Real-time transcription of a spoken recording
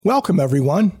Welcome,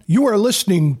 everyone. You are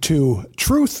listening to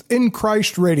Truth in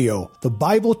Christ Radio, the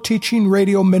Bible teaching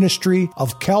radio ministry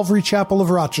of Calvary Chapel of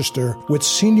Rochester with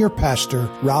Senior Pastor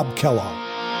Rob Kellogg.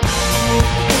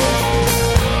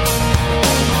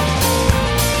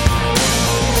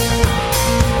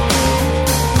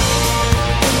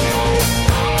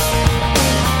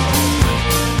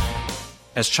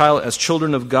 As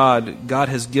children of God, God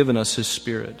has given us His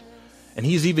Spirit. And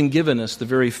He's even given us the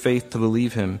very faith to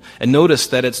believe Him. And notice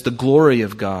that it's the glory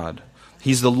of God.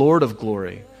 He's the Lord of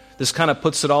glory. This kind of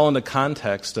puts it all into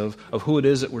context of who it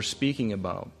is that we're speaking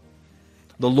about.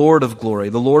 The Lord of glory,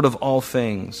 the Lord of all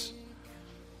things.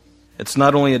 It's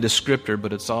not only a descriptor,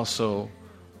 but it's also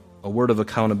a word of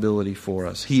accountability for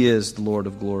us. He is the Lord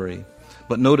of glory.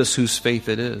 But notice whose faith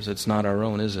it is. It's not our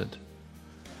own, is it?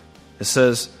 It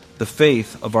says, the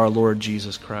faith of our Lord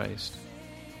Jesus Christ.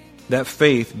 That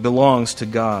faith belongs to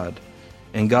God,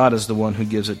 and God is the one who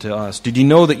gives it to us. Did you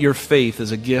know that your faith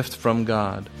is a gift from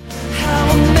God? How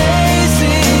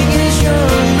amazing is your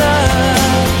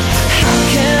love? How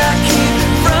can I keep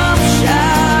from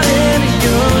shouting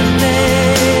your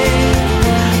name?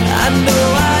 I know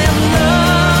I am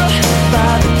loved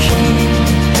by the King,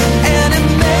 and it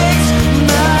makes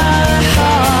my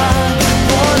heart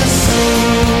want to sing.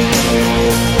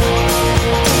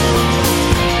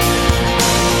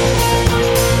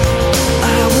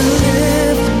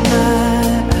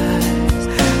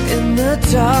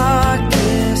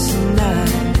 Darkest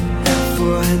night,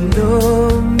 for I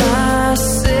know my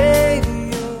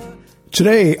Savior.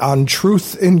 Today on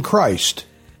Truth in Christ,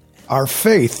 our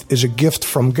faith is a gift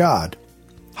from God.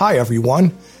 Hi,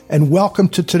 everyone, and welcome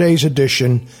to today's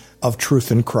edition of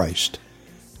Truth in Christ.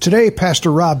 Today,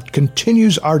 Pastor Rob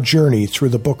continues our journey through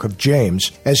the book of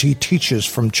James as he teaches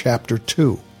from chapter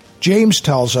 2. James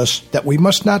tells us that we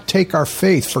must not take our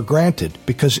faith for granted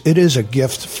because it is a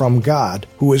gift from God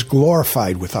who is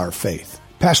glorified with our faith.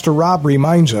 Pastor Rob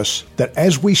reminds us that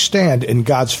as we stand in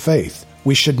God's faith,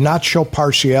 we should not show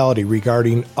partiality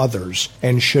regarding others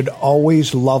and should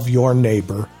always love your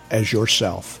neighbor as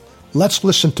yourself. Let's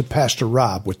listen to Pastor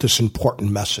Rob with this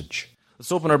important message.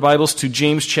 Let's open our Bibles to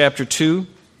James chapter 2.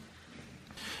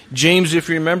 James, if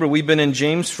you remember, we've been in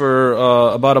James for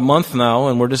about a month now,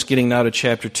 and we're just getting now to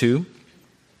chapter 2.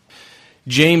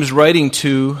 James writing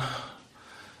to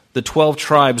the 12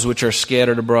 tribes which are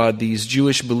scattered abroad, these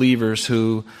Jewish believers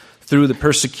who, through the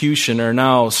persecution, are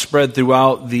now spread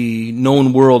throughout the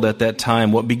known world at that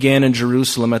time. What began in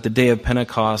Jerusalem at the day of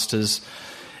Pentecost is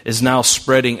now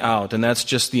spreading out, and that's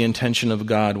just the intention of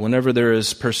God. Whenever there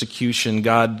is persecution,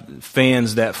 God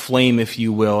fans that flame, if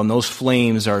you will, and those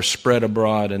flames are spread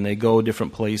abroad, and they go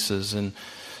different places. And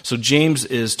so James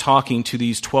is talking to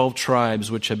these 12 tribes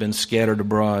which have been scattered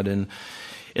abroad. And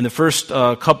in the first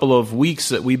couple of weeks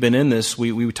that we've been in this,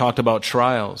 we talked about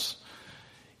trials.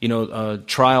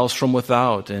 Trials from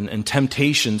without and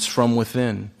temptations from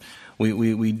within.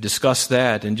 We discussed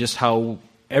that and just how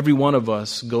every one of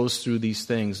us goes through these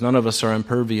things. None of us are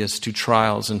impervious to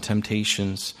trials and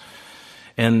temptations.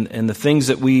 And the things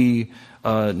that we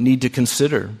need to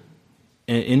consider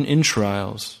in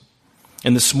trials.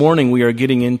 And this morning we are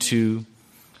getting into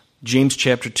James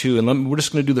chapter 2. And we're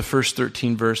just going to do the first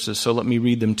 13 verses, so let me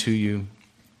read them to you.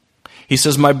 He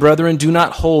says, "My brethren, do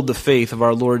not hold the faith of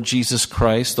our Lord Jesus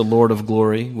Christ, the Lord of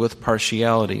glory, with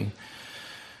partiality.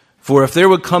 For if there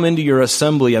would come into your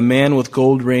assembly a man with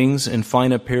gold rings and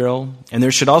fine apparel, and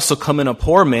there should also come in a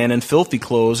poor man in filthy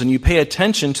clothes, and you pay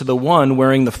attention to the one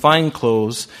wearing the fine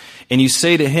clothes, and you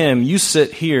say to him, 'You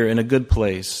sit here in a good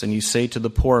place,' and you say to the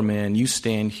poor man, 'You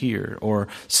stand here,' or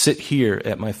 'Sit here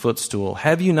at my footstool,'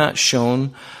 have you not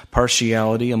shown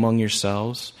partiality among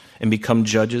yourselves, and become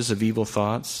judges of evil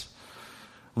thoughts?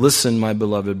 Listen, my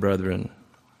beloved brethren,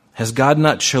 has God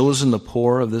not chosen the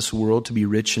poor of this world to be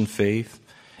rich in faith,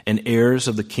 and heirs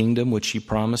of the kingdom which He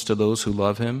promised to those who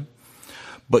love Him?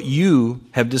 But you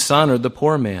have dishonored the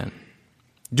poor man.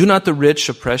 Do not the rich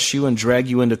oppress you and drag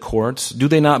you into courts? Do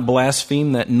they not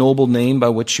blaspheme that noble name by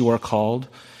which you are called?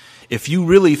 If you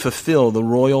really fulfill the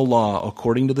royal law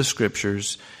according to the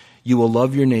Scriptures, you will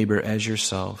love your neighbor as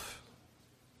yourself.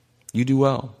 You do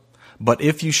well. But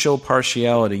if you show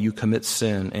partiality, you commit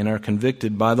sin and are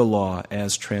convicted by the law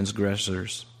as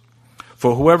transgressors.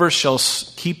 For whoever shall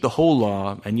keep the whole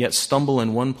law and yet stumble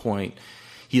in one point,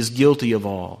 he is guilty of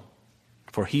all.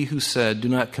 For he who said, 'Do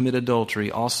not commit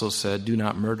adultery,' also said, 'Do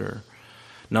not murder.'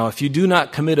 Now if you do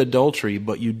not commit adultery,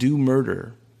 but you do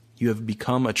murder, you have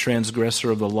become a transgressor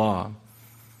of the law.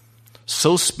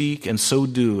 So speak and so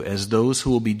do as those who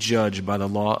will be judged by the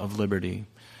law of liberty.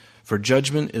 For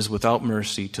judgment is without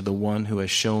mercy to the one who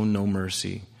has shown no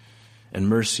mercy, and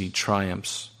mercy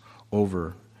triumphs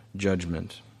over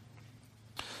judgment.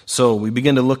 So we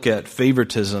begin to look at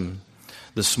favoritism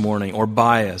this morning, or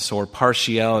bias, or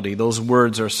partiality. Those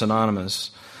words are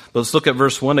synonymous. But let's look at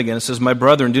verse 1 again. It says, "My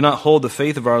brethren, do not hold the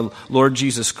faith of our Lord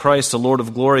Jesus Christ, the Lord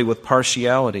of glory, with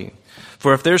partiality.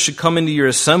 For if there should come into your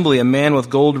assembly a man with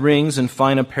gold rings and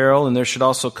fine apparel, and there should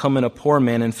also come in a poor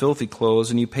man in filthy clothes,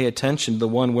 and you pay attention to the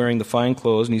one wearing the fine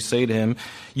clothes, and you say to him,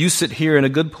 'You sit here in a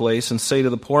good place,' and say to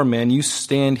the poor man, 'You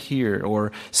stand here,'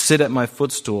 or 'Sit at my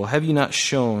footstool,' have you not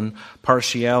shown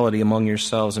partiality among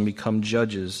yourselves and become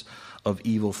judges of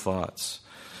evil thoughts?"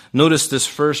 Notice this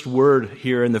first word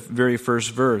here in the very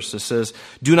first verse. It says,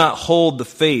 "Do not hold the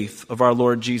faith of our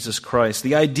Lord Jesus Christ."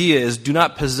 The idea is, do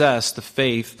not possess the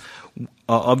faith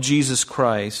of Jesus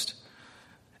Christ.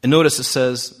 And notice it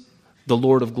says, the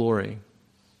Lord of glory.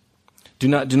 Do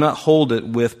not hold it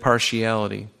with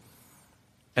partiality.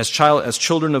 As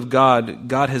children of God,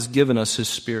 God has given us His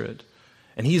Spirit.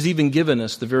 And He's even given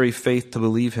us the very faith to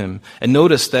believe Him. And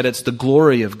notice that it's the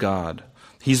glory of God.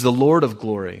 He's the Lord of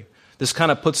glory. This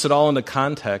kind of puts it all into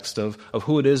context of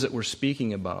who it is that we're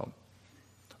speaking about.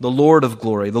 The Lord of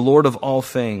glory, the Lord of all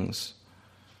things.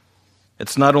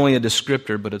 It's not only a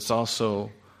descriptor, but it's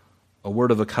also a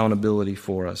word of accountability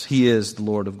for us. He is the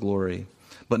Lord of glory.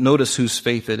 But notice whose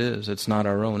faith it is. It's not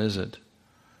our own, is it?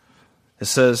 It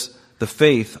says, the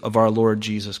faith of our Lord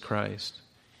Jesus Christ.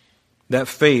 That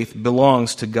faith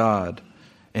belongs to God,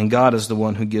 and God is the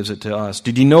one who gives it to us.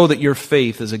 Did you know that your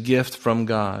faith is a gift from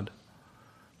God?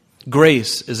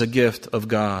 Grace is a gift of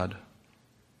God.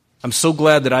 I'm so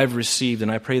glad that I've received, and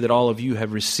I pray that all of you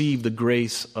have received the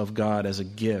grace of God as a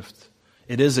gift.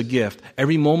 It is a gift.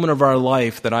 Every moment of our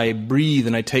life that I breathe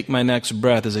and I take my next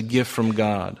breath is a gift from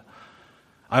God.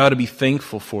 I ought to be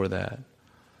thankful for that.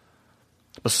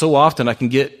 But so often I can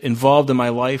get involved in my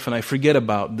life and I forget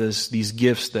about these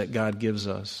gifts that God gives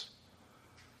us.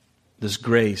 This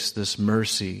grace, this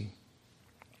mercy.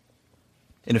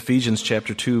 In Ephesians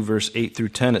chapter 2, verse 8 through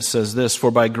 10, it says this,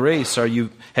 "For by grace have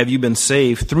you been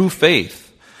saved through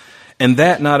faith, and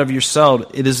that not of yourself,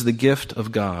 it is the gift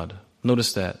of God."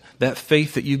 Notice that. That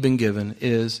faith that you've been given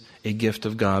is a gift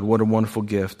of God. What a wonderful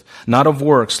gift. "Not of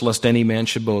works, lest any man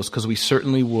should boast," because we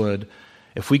certainly would.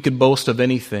 If we could boast of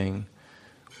anything,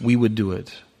 we would do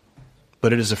it.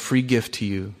 But it is a free gift to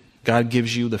you. God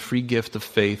gives you the free gift of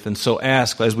faith. And so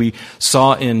ask, as we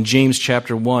saw in James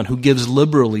chapter 1, who gives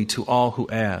liberally to all who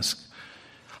ask.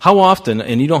 How often,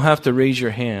 and you don't have to raise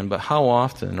your hand, but how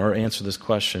often, or answer this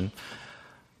question,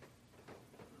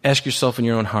 ask yourself in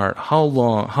your own heart, how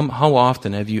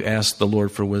often have you asked the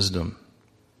Lord for wisdom?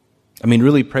 I mean,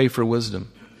 really pray for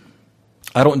wisdom.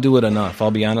 I don't do it enough,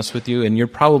 I'll be honest with you, and you're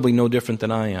probably no different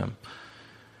than I am.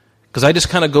 Because I just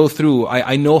kind of go through,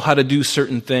 I know how to do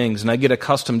certain things, and I get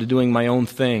accustomed to doing my own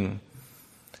thing.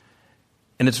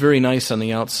 And it's very nice on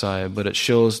the outside, but it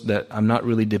shows that I'm not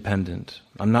really dependent.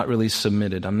 I'm not really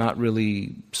submitted. I'm not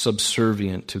really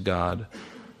subservient to God.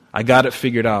 I got it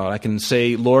figured out. I can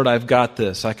say, "Lord, I've got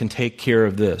this. I can take care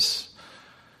of this."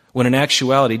 When in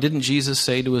actuality, didn't Jesus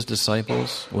say to His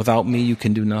disciples, "Without me you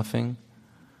can do nothing"?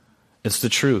 It's the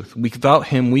truth. Without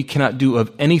Him we cannot do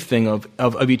of anything of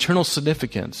eternal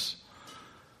significance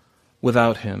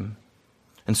without Him.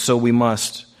 And so we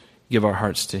must give our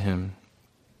hearts to Him.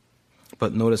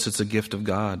 But notice it's a gift of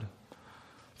God.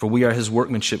 For we are His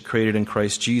workmanship created in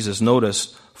Christ Jesus.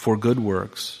 Notice, for good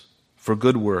works,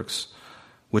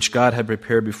 which God had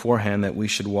prepared beforehand that we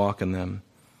should walk in them.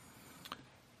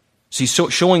 See,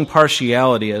 showing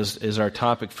partiality as our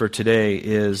topic for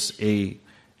today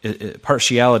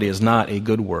partiality is not a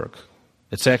good work.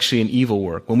 It's actually an evil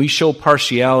work. When we show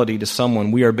partiality to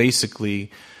someone, we are basically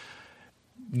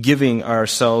giving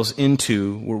ourselves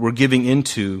we're giving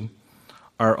into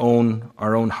our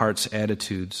own heart's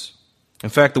attitudes. In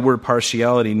fact, the word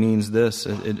partiality means this.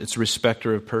 It's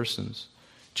respecter of persons.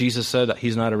 Jesus said that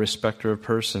He's not a respecter of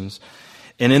persons.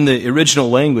 And in the original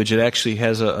language, it actually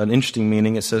has an interesting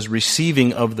meaning. It says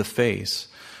receiving of the face.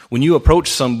 When you approach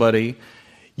somebody,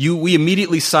 we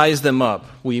immediately size them up.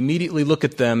 We immediately look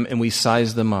at them and we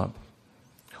size them up.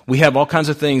 We have all kinds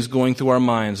of things going through our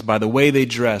minds by the way they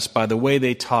dress, by the way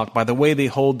they talk, by the way they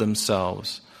hold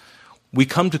themselves. We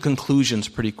come to conclusions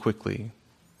pretty quickly,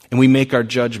 and we make our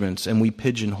judgments and we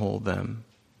pigeonhole them.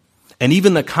 And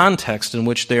even the context in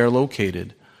which they are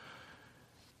located.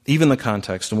 Even the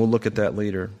context, and we'll look at that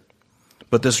later.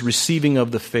 But this receiving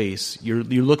of the face, you're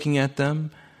looking at them,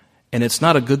 and it's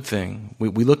not a good thing.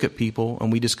 We look at people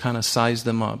and we just kind of size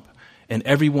them up. And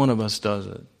every one of us does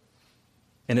it.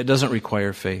 And it doesn't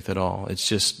require faith at all. It's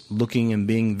just looking and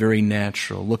being very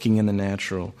natural, looking in the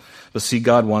natural. But see,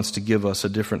 God wants to give us a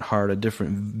different heart, a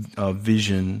different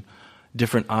vision,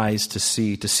 different eyes to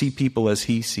see people as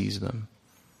he sees them.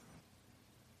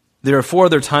 There are 4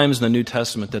 other times in the New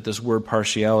Testament that this word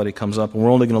partiality comes up, and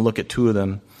we're only going to look at 2 of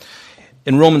them.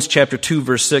 In Romans chapter 2,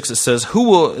 verse 6, it says,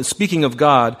 speaking of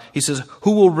God, he says,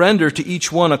 who will render to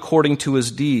each one according to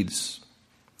his deeds?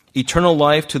 Eternal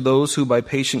life to those who by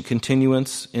patient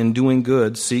continuance in doing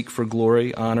good seek for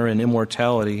glory, honor, and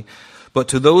immortality. But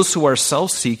to those who are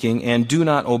self-seeking and do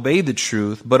not obey the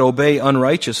truth, but obey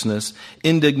unrighteousness,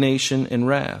 indignation and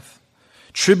wrath.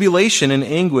 Tribulation and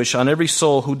anguish on every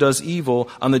soul who does evil,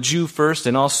 on the Jew first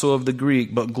and also of the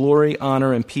Greek, but glory,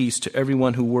 honor, and peace to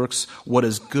everyone who works what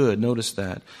is good. Notice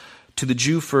that. To the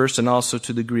Jew first and also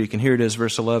to the Greek. And here it is,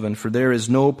 verse 11. For there is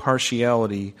no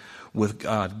partiality with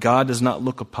God. God does not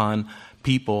look upon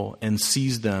people and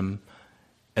sees them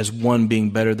as one being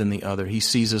better than the other. He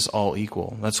sees us all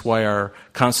equal. That's why our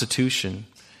Constitution,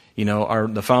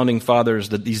 the founding fathers,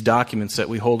 these documents that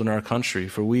we hold in our country,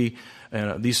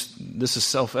 this is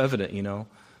self-evident,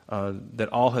 that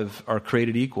all are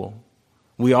created equal.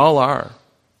 We all are.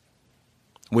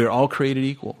 We are all created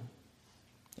equal.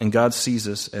 And God sees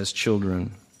us as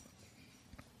children.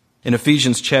 In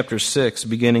Ephesians chapter 6,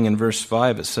 beginning in verse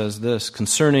 5, it says this,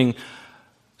 concerning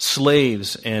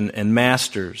slaves and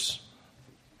masters.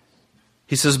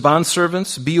 He says,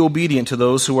 bondservants, be obedient to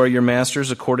those who are your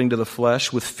masters according to the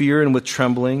flesh, with fear and with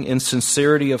trembling, in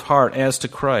sincerity of heart as to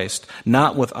Christ,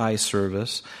 not with eye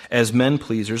service, as men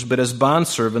pleasers, but as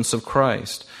bondservants of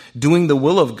Christ, doing the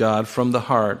will of God from the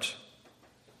heart,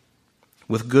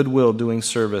 with good will doing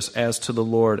service as to the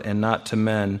Lord and not to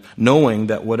men, knowing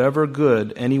that whatever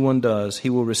good anyone does, he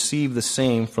will receive the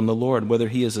same from the Lord, whether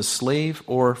he is a slave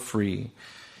or free.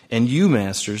 And you,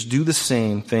 masters, do the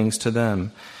same things to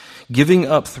them, giving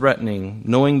up threatening,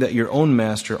 knowing that your own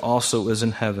master also is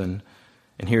in heaven.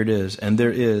 And here it is, and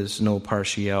there is no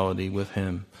partiality with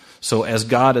him. So as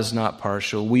God is not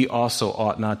partial, we also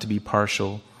ought not to be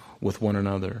partial with one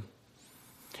another.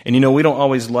 And we don't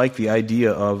always like the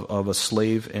idea of a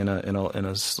slave and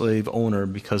a slave owner,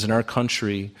 because in our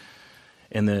country,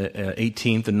 in the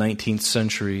 18th and 19th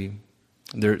century,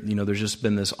 there's just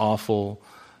been this awful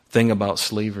thing about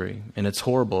slavery, and it's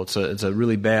horrible. It's a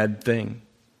really bad thing.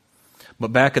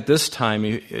 But back at this time,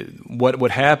 what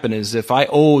would happen is if I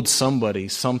owed somebody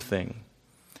something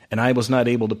and I was not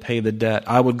able to pay the debt,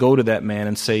 I would go to that man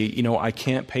and say, I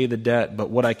can't pay the debt, but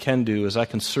what I can do is I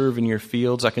can serve in your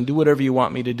fields. I can do whatever you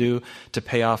want me to do to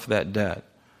pay off that debt.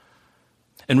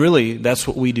 And really, that's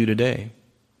what we do today.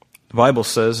 The Bible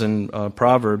says in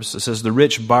Proverbs, it says, the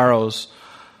rich rules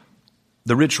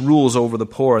over the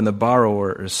poor, and the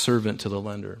borrower is servant to the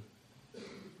lender.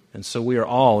 And so we are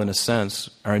all, in a sense,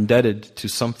 are indebted to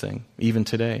something, even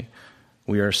today.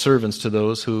 We are servants to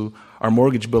those who our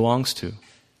mortgage belongs to,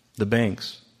 the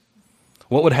banks.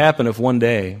 What would happen if one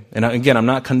day, and again, I'm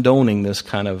not condoning this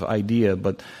kind of idea,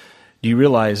 but do you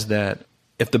realize that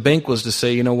if the bank was to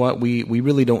say, we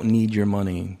really don't need your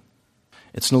money,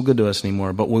 it's no good to us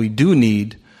anymore, but what we do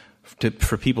need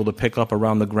for people to pick up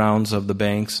around the grounds of the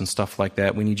banks and stuff like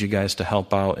that, we need you guys to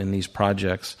help out in these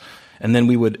projects. And then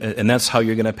and that's how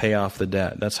you're going to pay off the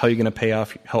debt. That's how you're going to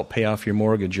help pay off your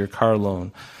mortgage, your car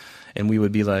loan. And we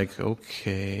would be like,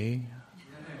 okay,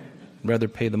 I'd rather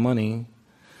pay the money.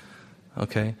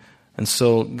 Okay. And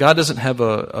so God doesn't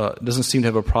seem to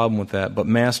have a problem with that. But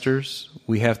masters,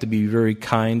 we have to be very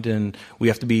kind and we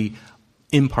have to be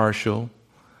impartial.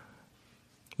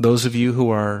 Those of you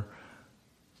who are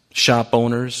shop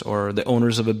owners or the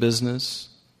owners of a business,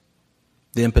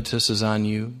 the impetus is on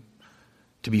you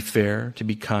to be fair, to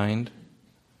be kind,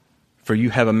 for you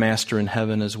have a master in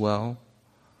heaven as well.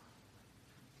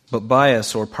 But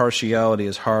bias or partiality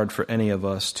is hard for any of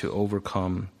us to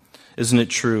overcome. Isn't it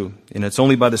true? And it's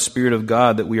only by the Spirit of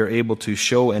God that we are able to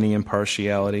show any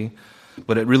impartiality,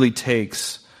 but it really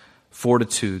takes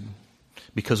fortitude,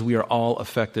 because we are all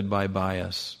affected by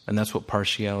bias, and that's what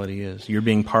partiality is. You're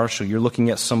being partial. You're looking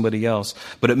at somebody else.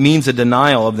 But it means a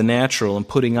denial of the natural and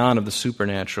putting on of the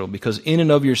supernatural, because in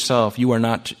and of yourself, you are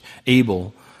not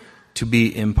able to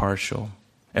be impartial.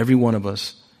 Every one of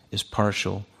us is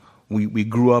partial. We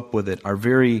grew up with it. Our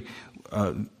very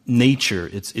nature,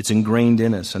 it's ingrained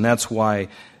in us, and that's why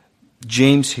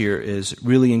James here is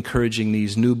really encouraging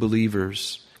these new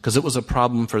believers, because it was a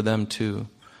problem for them too.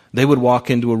 They would walk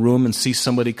into a room and see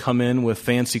somebody come in with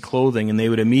fancy clothing, and they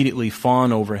would immediately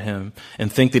fawn over him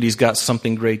and think that he's got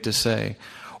something great to say,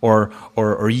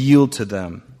 or yield to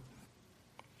them.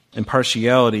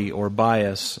 Impartiality or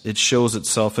bias, it shows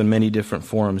itself in many different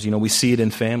forms. We see it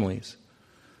in families.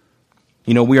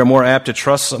 We are more apt to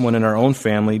trust someone in our own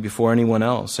family before anyone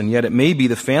else, and yet it may be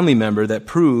the family member that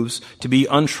proves to be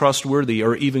untrustworthy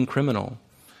or even criminal.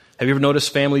 Have you ever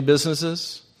noticed family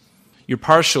businesses? You're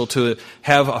partial to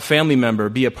have a family member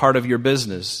be a part of your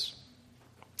business,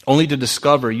 only to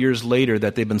discover years later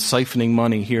that they've been siphoning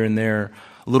money here and there,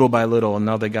 little by little, and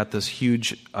now they got this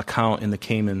huge account in the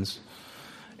Caymans,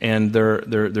 and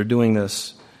they're doing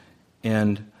this,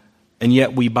 and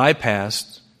yet we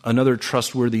bypassed another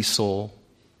trustworthy soul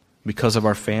because of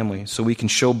our family. So we can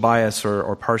show bias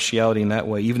or partiality in that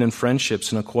way, even in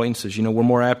friendships and acquaintances. We're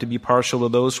more apt to be partial to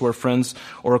those who are friends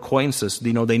or acquaintances.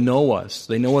 They know us.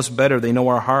 They know us better. They know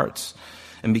our hearts.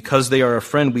 And because they are a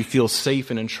friend, we feel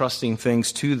safe in entrusting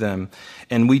things to them.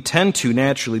 And we tend to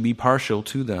naturally be partial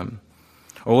to them.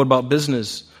 Or what about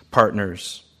business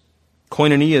partners?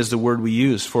 Koinonia is the word we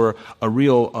use for a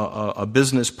real a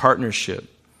business partnership.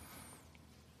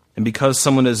 And because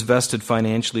someone is vested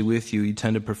financially with you, you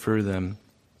tend to prefer them.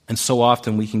 And so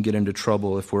often we can get into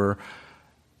trouble if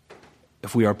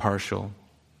we are partial.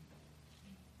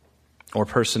 Or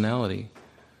personality.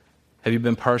 Have you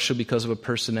been partial because of a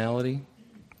personality?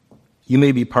 You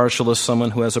may be partial to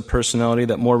someone who has a personality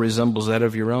that more resembles that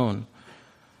of your own.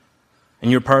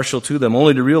 And you're partial to them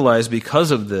only to realize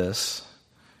because of this,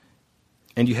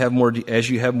 and as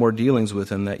you have more dealings with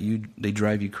them, that they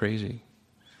drive you crazy.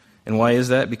 And why is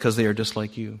that? Because they are just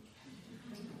like you.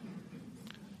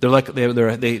 They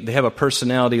have a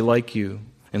personality like you.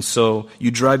 And so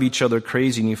you drive each other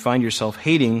crazy and you find yourself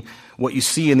hating what you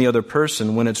see in the other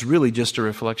person when it's really just a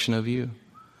reflection of you.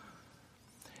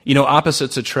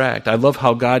 Opposites attract. I love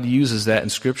how God uses that in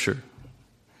Scripture.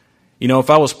 If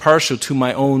I was partial to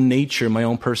my own nature, my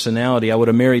own personality, I would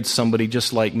have married somebody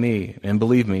just like me. And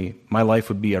believe me, my life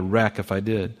would be a wreck if I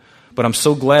did. But I'm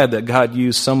so glad that God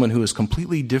used someone who is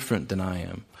completely different than I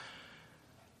am.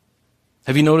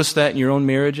 Have you noticed that in your own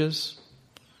marriages?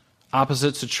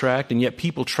 Opposites attract, and yet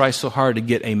people try so hard to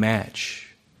get a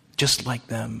match, just like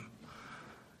them.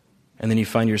 And then you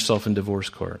find yourself in divorce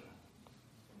court.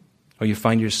 Or you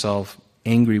find yourself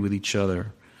angry with each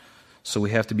other. So we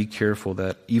have to be careful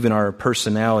that even our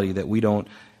personality, that we don't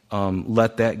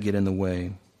let that get in the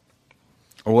way.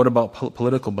 Or what about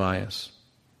political bias?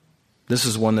 This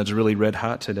is one that's really red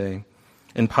hot today.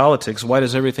 In politics, why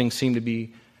does everything seem to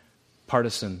be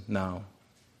partisan now?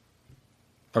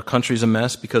 Our country's a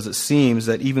mess because it seems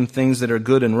that even things that are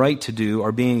good and right to do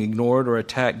are being ignored or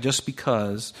attacked just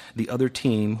because the other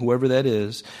team, whoever that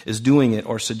is doing it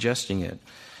or suggesting it.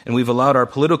 And we've allowed our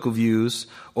political views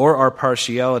or our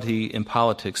partiality in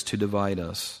politics to divide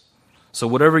us. So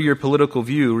whatever your political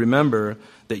view, remember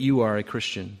that you are a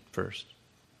Christian first.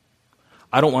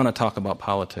 I don't want to talk about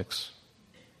politics,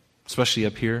 especially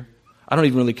up here. I don't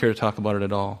even really care to talk about it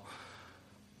at all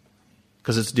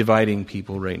because it's dividing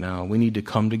people right now. We need to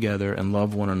come together and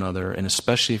love one another, and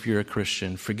especially if you're a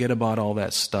Christian, forget about all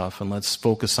that stuff and let's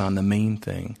focus on the main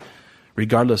thing,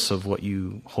 regardless of what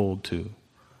you hold to.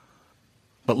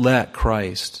 But let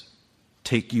Christ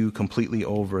take you completely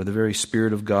over, the very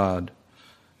Spirit of God.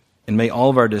 And may all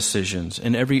of our decisions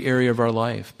in every area of our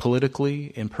life,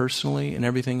 politically and personally and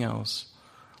everything else,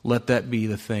 let that be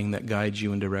the thing that guides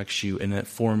you and directs you and that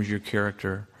forms your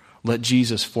character. Let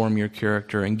Jesus form your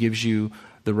character and gives you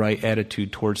the right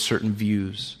attitude towards certain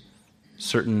views,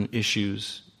 certain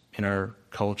issues in our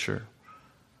culture.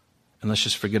 And let's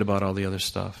just forget about all the other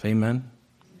stuff. Amen?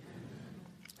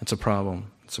 It's a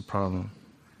problem. It's a problem.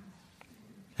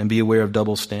 And be aware of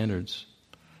double standards.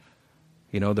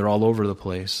 They're all over the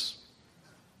place.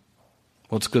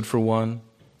 What's good for one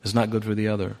is not good for the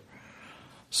other.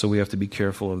 So we have to be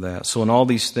careful of that. So in all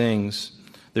these things,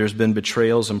 there's been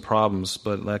betrayals and problems.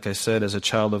 But like I said, as a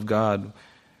child of God,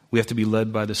 we have to be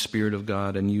led by the Spirit of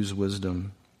God and use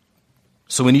wisdom.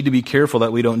 So we need to be careful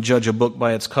that we don't judge a book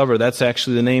by its cover. That's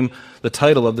actually the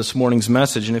title of this morning's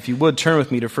message. And if you would, turn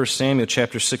with me to 1 Samuel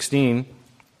chapter 16.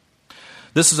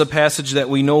 This is a passage that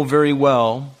we know very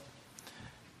well.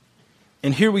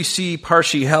 And here we see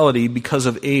partiality because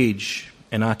of age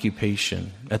and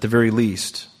occupation, at the very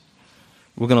least.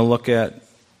 We're going to look at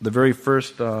the very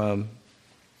first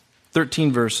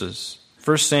 13 verses.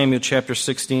 1 Samuel chapter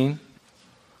 16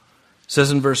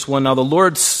 says in verse 1, "Now the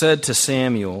Lord said to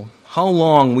Samuel, 'How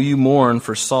long will you mourn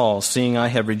for Saul, seeing I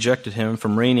have rejected him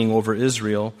from reigning over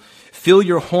Israel? Fill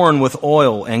your horn with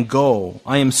oil and go.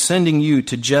 I am sending you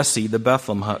to Jesse the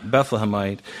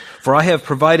Bethlehemite, for I have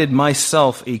provided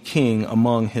myself a king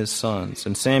among his sons.'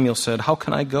 And Samuel said, 'How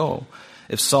can I go?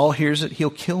 If Saul hears it,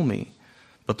 he'll kill me.'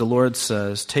 But the Lord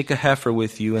says, 'Take a heifer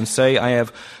with you and say, I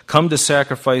have come to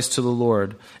sacrifice to the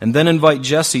Lord. And then invite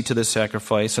Jesse to the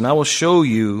sacrifice, and I will show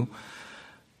you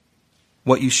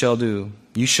what you shall do.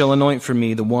 You shall anoint for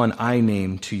me the one I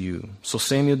name to you. So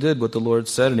Samuel did what the Lord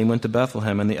said, and he went to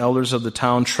Bethlehem. And the elders of the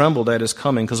town trembled at his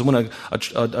coming, because when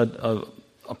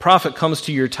a prophet comes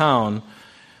to your town,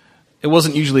 it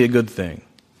wasn't usually a good thing.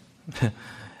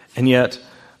 And yet,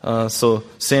 so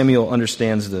Samuel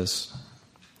understands this.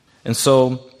 And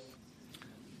so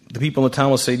the people in the town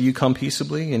will say, do you come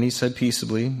peaceably? And he said,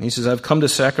 peaceably. And he says, I've come to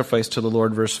sacrifice to the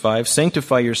Lord, verse 5.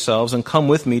 Sanctify yourselves and come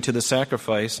with me to the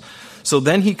sacrifice. So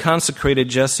then he consecrated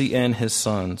Jesse and his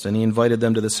sons, and he invited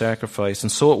them to the sacrifice.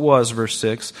 And so it was, verse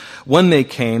 6, when they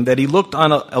came, that he looked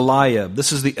on Eliab.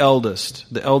 This is the eldest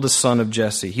son of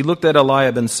Jesse. He looked at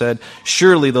Eliab and said,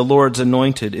 surely the Lord's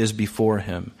anointed is before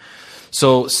him.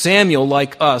 So Samuel,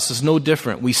 like us, is no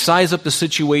different. We size up the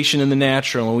situation in the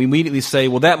natural, and we immediately say,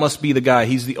 well, that must be the guy.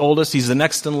 He's the oldest. He's the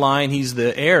next in line. He's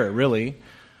the heir, really,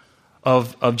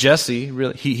 of Jesse.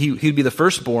 Really, he'd be the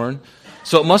firstborn.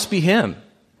 So it must be him.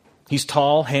 He's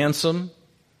tall, handsome.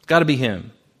 It's got to be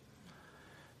him.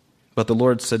 But the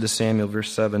Lord said to Samuel,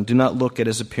 verse 7, do not look at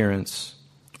his appearance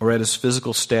or at his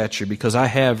physical stature, because I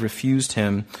have refused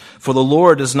him. For the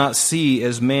Lord does not see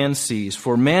as man sees.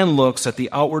 For man looks at the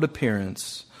outward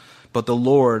appearance, but the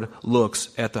Lord looks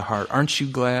at the heart. Aren't you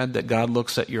glad that God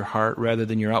looks at your heart rather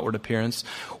than your outward appearance?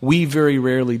 We very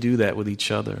rarely do that with each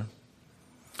other.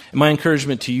 And my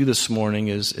encouragement to you this morning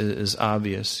is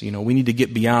obvious. You know, we need to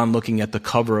get beyond looking at the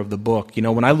cover of the book. You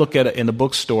know, when I look at it in the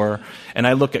bookstore and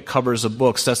I look at covers of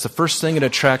books, that's the first thing that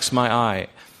attracts my eye.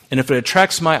 And if it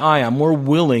attracts my eye, I'm more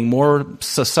willing, more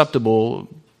susceptible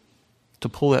to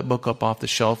pull that book up off the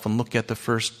shelf and look at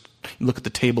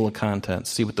the table of contents,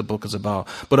 see what the book is about.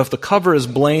 But if the cover is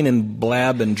plain and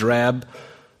blab and drab,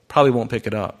 probably won't pick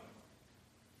it up.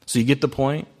 So you get the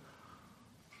point?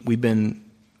 We've been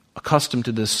accustomed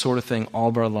to this sort of thing all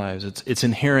of our lives. It's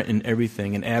inherent in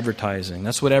everything, in advertising.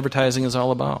 That's what advertising is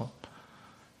all about.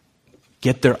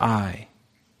 Get their eye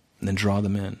and then draw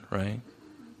them in, right?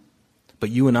 But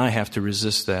you and I have to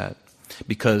resist that,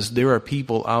 because there are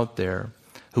people out there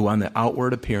who on the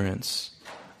outward appearance,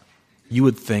 you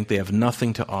would think they have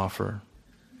nothing to offer.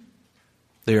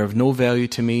 They are of no value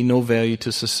to me, no value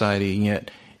to society, and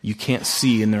yet you can't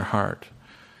see in their heart.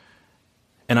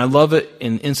 And I love it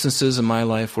in instances in my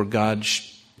life where God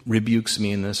rebukes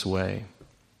me in this way.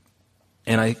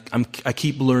 And I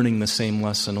keep learning the same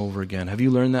lesson over again. Have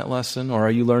you learned that lesson, or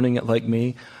are you learning it like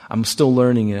me? I'm still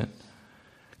learning it,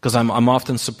 because I'm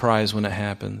often surprised when it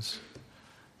happens.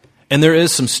 And there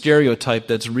is some stereotype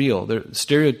that's real.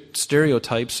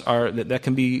 Stereotypes are that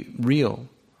can be real.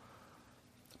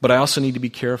 But I also need to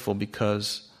be careful,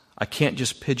 because I can't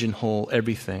just pigeonhole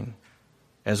everything,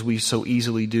 as we so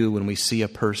easily do when we see a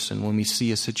person, when we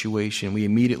see a situation. We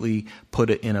immediately put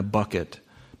it in a bucket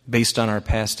based on our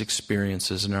past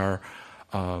experiences and our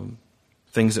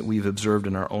things that we've observed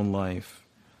in our own life.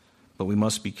 But we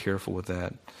must be careful with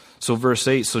that. So verse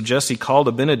 8, so Jesse called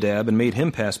Abinadab and made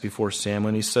him pass before Samuel,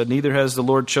 and he said, neither has the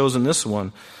Lord chosen this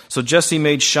one. So Jesse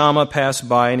made Shammah pass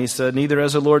by, and he said, neither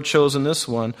has the Lord chosen this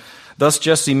one. Thus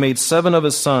Jesse made 7 of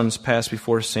his sons pass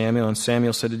before Samuel, and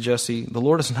Samuel said to Jesse, the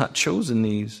Lord has not chosen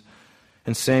these.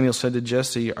 And Samuel said to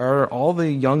Jesse, are all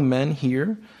the young men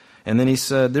here? And then he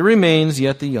said, there remains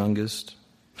yet the youngest.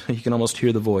 You can almost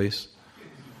hear the voice.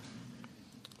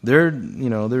 There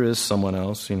is someone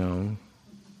else, And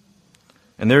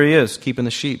there he is, keeping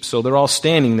the sheep. So they're all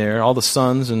standing there, all the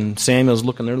sons, and Samuel's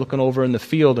looking. They're looking over in the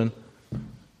field, and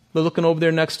they're looking over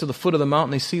there next to the foot of the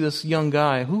mountain. They see this young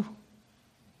guy.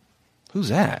 Who's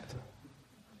that?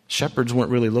 Shepherds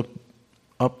weren't really looked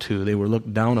up to. They were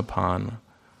looked down upon.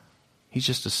 He's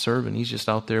just a servant. He's just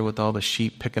out there with all the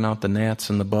sheep, picking out the gnats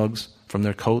and the bugs from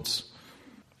their coats.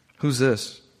 Who's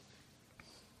this?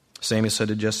 Samuel said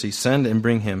to Jesse, send and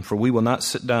bring him, for we will not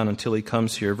sit down until he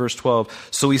comes here. Verse 12,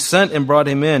 so he sent and brought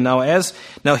him in. Now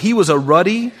he was a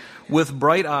ruddy, with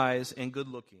bright eyes and good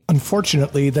looking.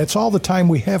 Unfortunately, that's all the time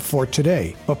we have for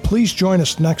today. But please join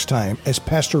us next time as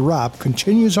Pastor Rob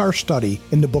continues our study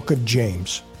in the book of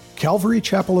James. Calvary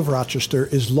Chapel of Rochester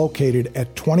is located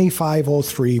at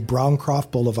 2503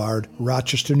 Browncroft Boulevard,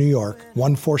 Rochester, New York,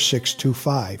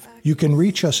 14625. You can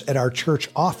reach us at our church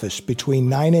office between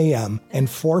 9 a.m. and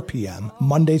 4 p.m.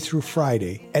 Monday through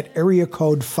Friday at area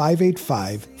code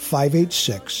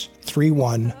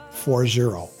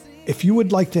 585-586-3140. If you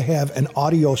would like to have an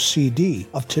audio CD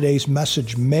of today's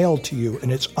message mailed to you in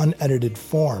its unedited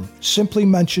form, simply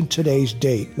mention today's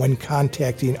date when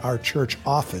contacting our church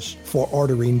office for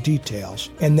ordering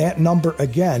details. And that number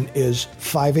again is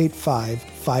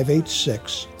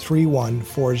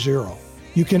 585-586-3140.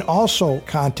 You can also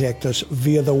contact us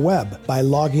via the web by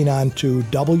logging on to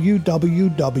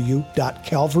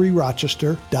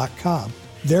www.calvaryrochester.com.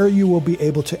 There you will be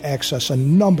able to access a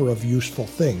number of useful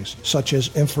things, such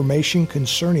as information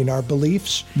concerning our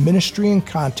beliefs, ministry and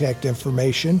contact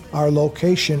information, our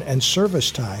location and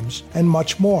service times, and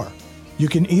much more. You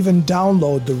can even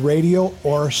download the radio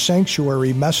or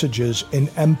sanctuary messages in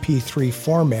MP3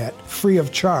 format free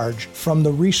of charge from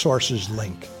the resources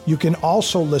link. You can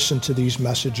also listen to these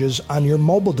messages on your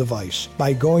mobile device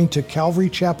by going to Calvary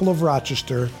Chapel of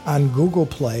Rochester on Google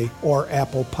Play or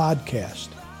Apple Podcast.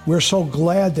 We're so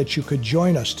glad that you could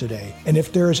join us today, and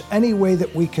if there is any way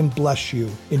that we can bless you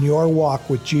in your walk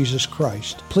with Jesus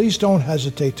Christ, please don't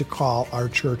hesitate to call our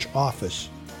church office.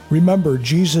 Remember,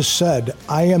 Jesus said,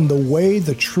 "I am the way,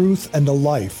 the truth, and the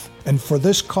life, and for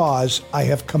this cause I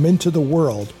have come into the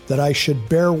world, that I should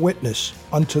bear witness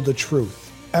unto the truth.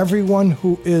 Everyone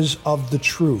who is of the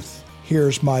truth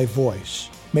hears my voice."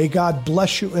 May God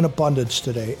bless you in abundance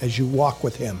today as you walk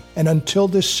with Him. And until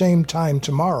this same time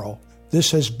tomorrow,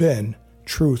 this has been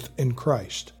Truth in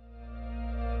Christ.